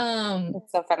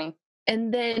 It's so funny.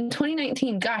 And then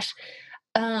 2019, gosh,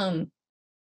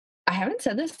 I haven't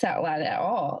said this out loud at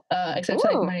all, except to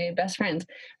like my best friends.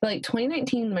 But like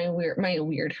 2019, my word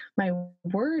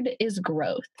is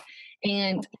growth,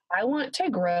 and I want to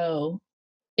grow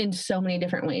in so many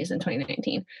different ways in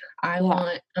 2019. I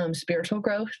want spiritual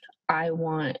growth. I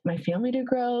want my family to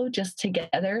grow just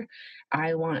together.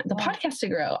 I want the podcast to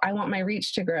grow. I want my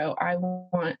reach to grow. I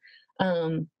want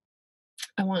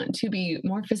to be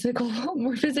more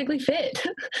physically fit.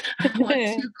 I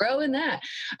want to grow in that.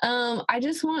 I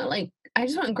just want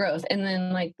growth. And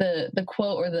then like the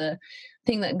quote or the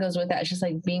thing that goes with that is just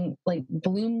like being like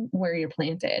bloom where you're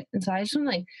planted. And so I just want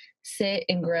to like sit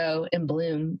and grow and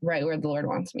bloom right where the Lord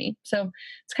wants me. So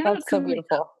it's kind of That's what's so coming up.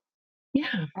 beautiful.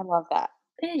 Yeah. I love that.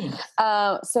 Thanks.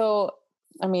 So,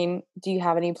 I mean, do you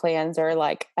have any plans or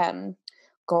like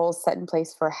goals set in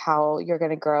place for how you're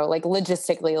going to grow? Like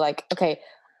logistically, like, okay,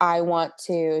 I want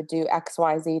to do X,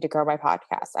 Y, Z to grow my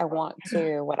podcast. I want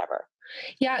to whatever.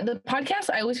 Yeah. The podcast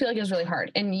I always feel like is really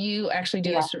hard. And you actually do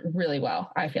Yeah. this really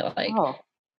well. I feel Oh,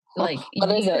 like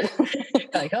what is you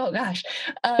it? like, oh gosh,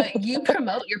 you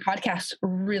promote your podcast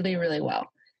really, really well.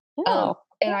 Oh,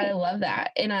 And I thanks. love that.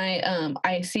 And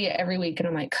I see it every week and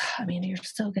I'm like, "God, Amanda, you're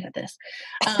so good at this."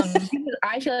 Because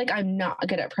I feel like I'm not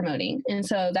good at promoting. And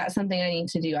so that's something I need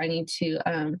to do. I need to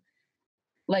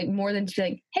like more than to be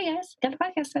like, "Hey guys, got a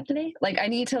podcast out today." Like I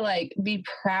need to like be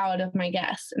proud of my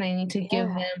guests and I need to give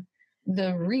Yeah. them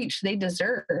the reach they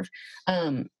deserve.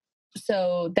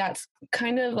 So that's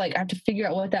kind of like I have to figure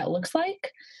out what that looks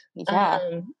like. Yeah.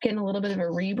 Getting a little bit of a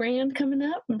rebrand coming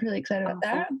up. I'm really excited about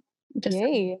that. Awesome. Just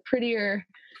Yay. prettier,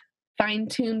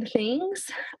 fine-tuned things.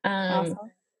 Um,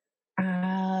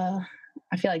 Awesome.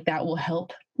 I feel like that will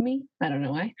help me. I don't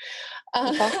know why.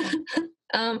 Uh, That's awesome.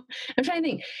 I'm trying to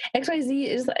think. XYZ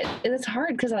is it's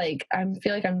hard because like I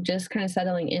feel like I'm just kind of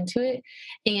settling into it.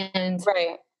 And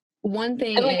Right. one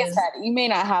thing And like I is, said, you may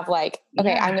not have like,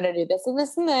 okay, I'm yeah, going to do this and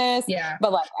this and this, yeah.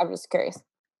 but like, I'm just curious.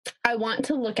 I want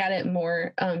to look at it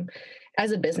more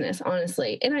as a business,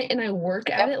 honestly, and I work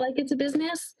at Yep. it like it's a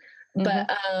business. Mm-hmm.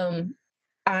 But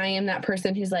I am that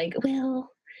person who's like, well,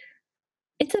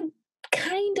 it's a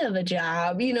kind of a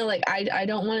job, like I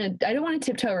don't want to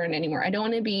tiptoe around anymore. I don't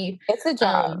want to be It's a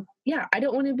job. yeah, I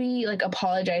don't want to be like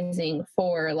apologizing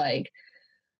for like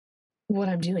what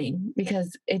I'm doing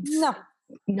because No.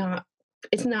 not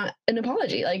it's not an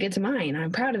apology. Like it's mine.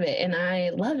 I'm proud of it and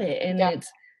I love it and Yep.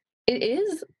 it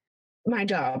is my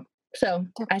job. So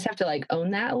I just have to like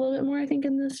own that a little bit more, I think,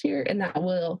 in this year, and that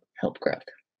will help growth.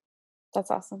 That's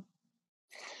awesome.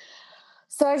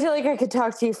 So I feel like I could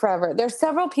talk to you forever. There's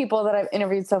several people that I've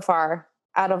interviewed so far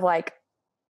out of like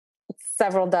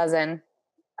several dozen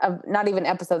of not even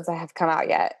episodes that have come out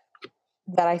yet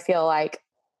that I feel like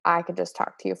I could just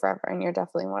talk to you forever. And you're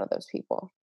definitely one of those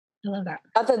people. I love that.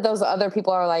 Not that those other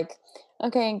people are like,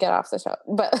 okay, get off the show.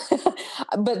 But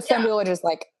but some Yeah. people are just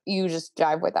like, you just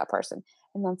jive with that person.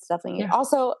 And that's definitely you. Yeah.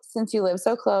 Also, since you live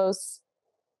so close,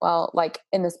 well, like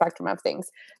in the spectrum of things,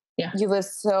 Yeah. you live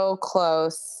so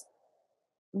close.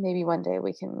 Maybe one day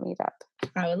we can meet up.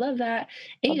 I would love that.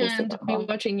 That'd be And super be cool.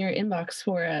 watching your inbox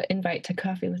for an invite to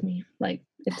coffee with me. Like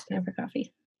it's time for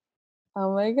coffee.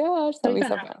 Oh my gosh, that'd be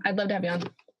so fun. I'd love to have you on.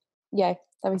 Yay,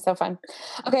 that'd be so fun.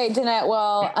 Okay, Jeanette,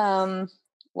 well,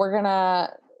 we're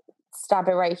gonna stop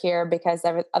it right here because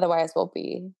otherwise we'll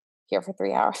be here for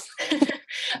 3 hours.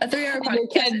 A 3-hour And your podcast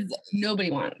kids,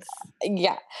 nobody wants.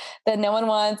 yeah, that no one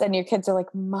wants, and your kids are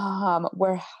like, "Mom,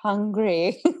 we're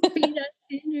hungry." Feed us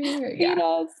dinner. Feed Yeah.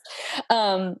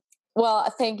 us. Well,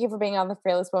 thank you for being on the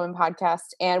Fearless Woman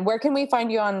podcast. And where can we find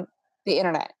you on the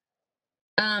internet?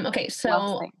 Okay, Last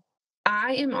so thing.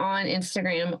 I am on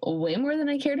Instagram way more than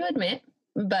I care to admit,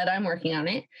 but I'm working on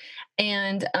it.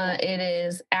 And it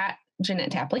is at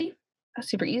Jeanette Tapley.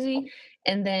 Super easy.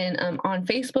 And then on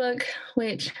Facebook,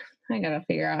 which I gotta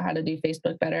figure out how to do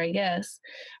Facebook better, I guess,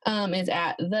 is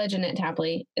at the Jeanette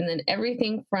Tapley. And then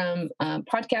everything from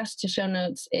podcast to show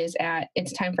notes is at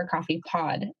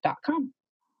itsTimeForCoffeePod.com.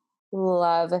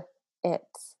 Love it.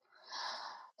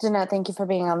 Jeanette, thank you for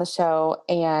being on the show,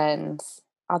 and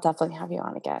I'll definitely have you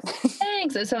on again.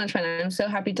 Thanks. It was so much fun. I'm so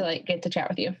happy to like get to chat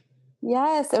with you.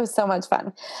 Yes, it was so much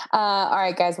fun. All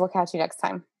right, guys, we'll catch you next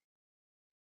time.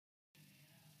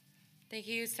 Thank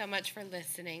you so much for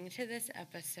listening to this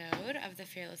episode of the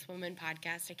Fearless Woman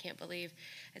podcast. I can't believe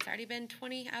it's already been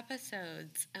 20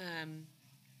 episodes.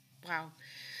 Wow.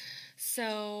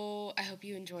 So I hope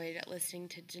you enjoyed listening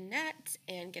to Jeanette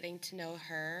and getting to know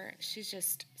her. She's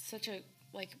just such a,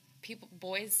 like,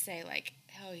 boys say, like,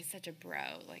 oh, he's such a bro.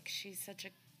 Like, she's such a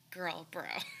girl bro.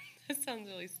 That sounds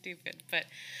really stupid, but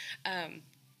I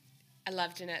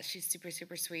love Jeanette. She's super,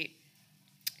 super sweet.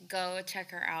 Go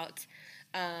check her out.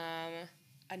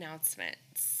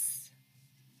 Announcements.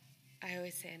 I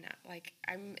always say like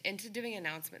I'm into doing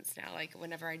announcements now. Like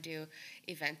whenever I do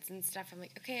events and stuff, I'm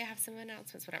like, okay, I have some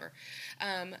announcements, whatever.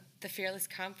 The Fearless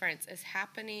Conference is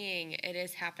happening. It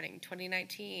is happening.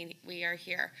 2019. We are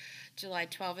here, July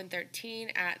 12 and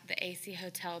 13 at the AC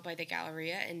Hotel by the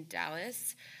Galleria in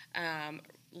Dallas.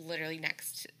 Literally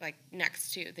next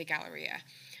to the Galleria.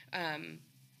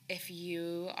 If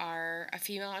you are a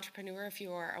female entrepreneur, if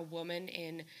you are a woman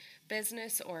in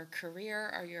business or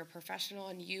career, or you're a professional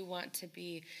and you want to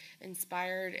be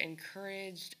inspired,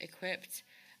 encouraged, equipped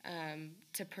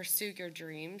to pursue your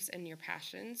dreams and your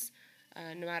passions,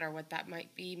 no matter what that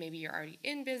might be. Maybe you're already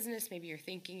in business, maybe you're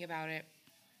thinking about it.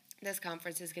 This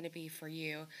conference is going to be for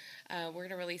you. We're going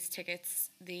to release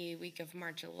tickets the week of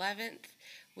March 11th.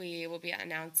 We will be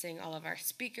announcing all of our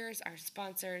speakers, our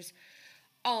sponsors,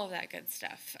 all of that good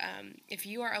stuff. If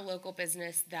you are a local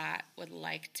business that would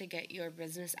like to get your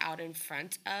business out in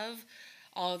front of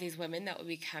all of these women that will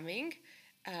be coming,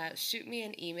 shoot me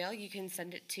an email. You can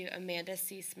send it to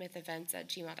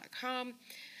amandacsmithevents@gmail.com.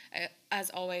 As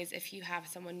always, if you have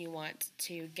someone you want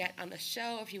to get on the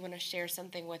show, if you want to share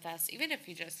something with us, even if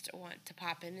you just want to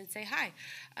pop in and say hi,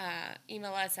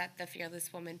 email us at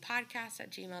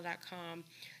thefearlesswomanpodcast@gmail.com.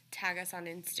 Tag us on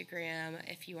Instagram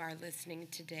if you are listening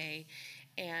today,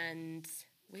 and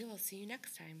we will see you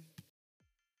next time.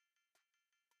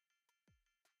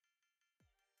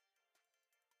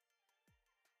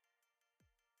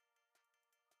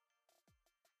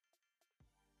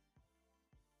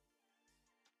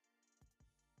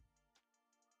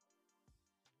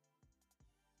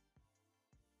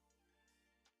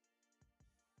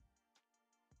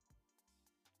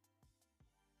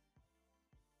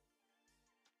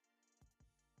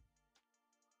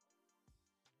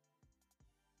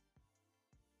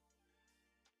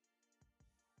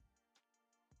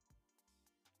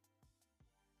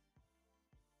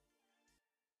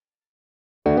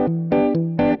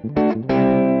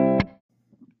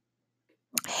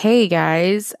 Hey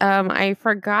guys, I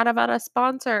forgot about a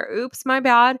sponsor. Oops, my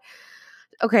bad.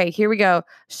 Okay, here we go.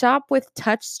 Shop with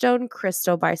Touchstone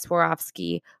Crystal by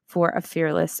Swarovski for a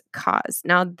fearless cause.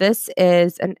 Now, this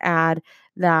is an ad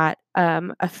that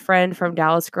a friend from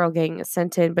Dallas Girl Gang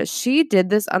sent in, but she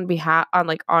did this on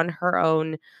her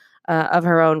own, of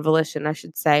her own volition, I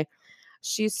should say.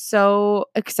 She's so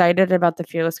excited about the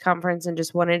Fearless Conference and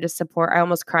just wanted to support. I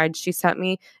almost cried. She sent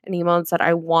me an email and said,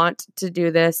 I want to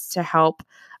do this to help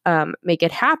make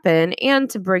it happen and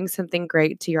to bring something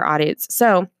great to your audience.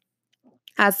 So,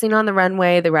 as seen on the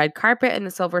runway, the red carpet, and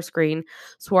the silver screen,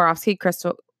 Swarovski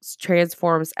crystal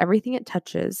transforms everything it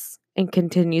touches and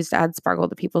continues to add sparkle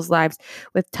to people's lives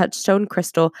with Touchstone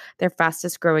Crystal, their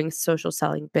fastest growing social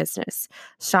selling business.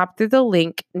 Shop through the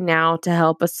link now to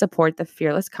help us support the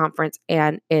Fearless Conference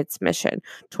and its mission.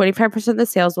 25% of the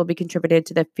sales will be contributed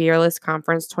to the Fearless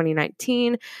Conference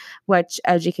 2019, which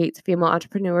educates female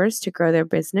entrepreneurs to grow their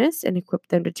business and equip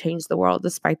them to change the world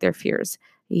despite their fears.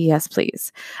 Yes,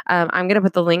 please. I'm going to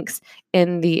put the links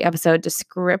in the episode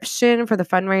description for the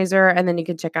fundraiser, and then you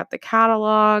can check out the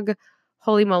catalog.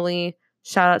 Holy moly.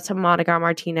 Shout out to Monica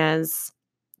Martinez.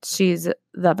 She's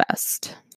the best.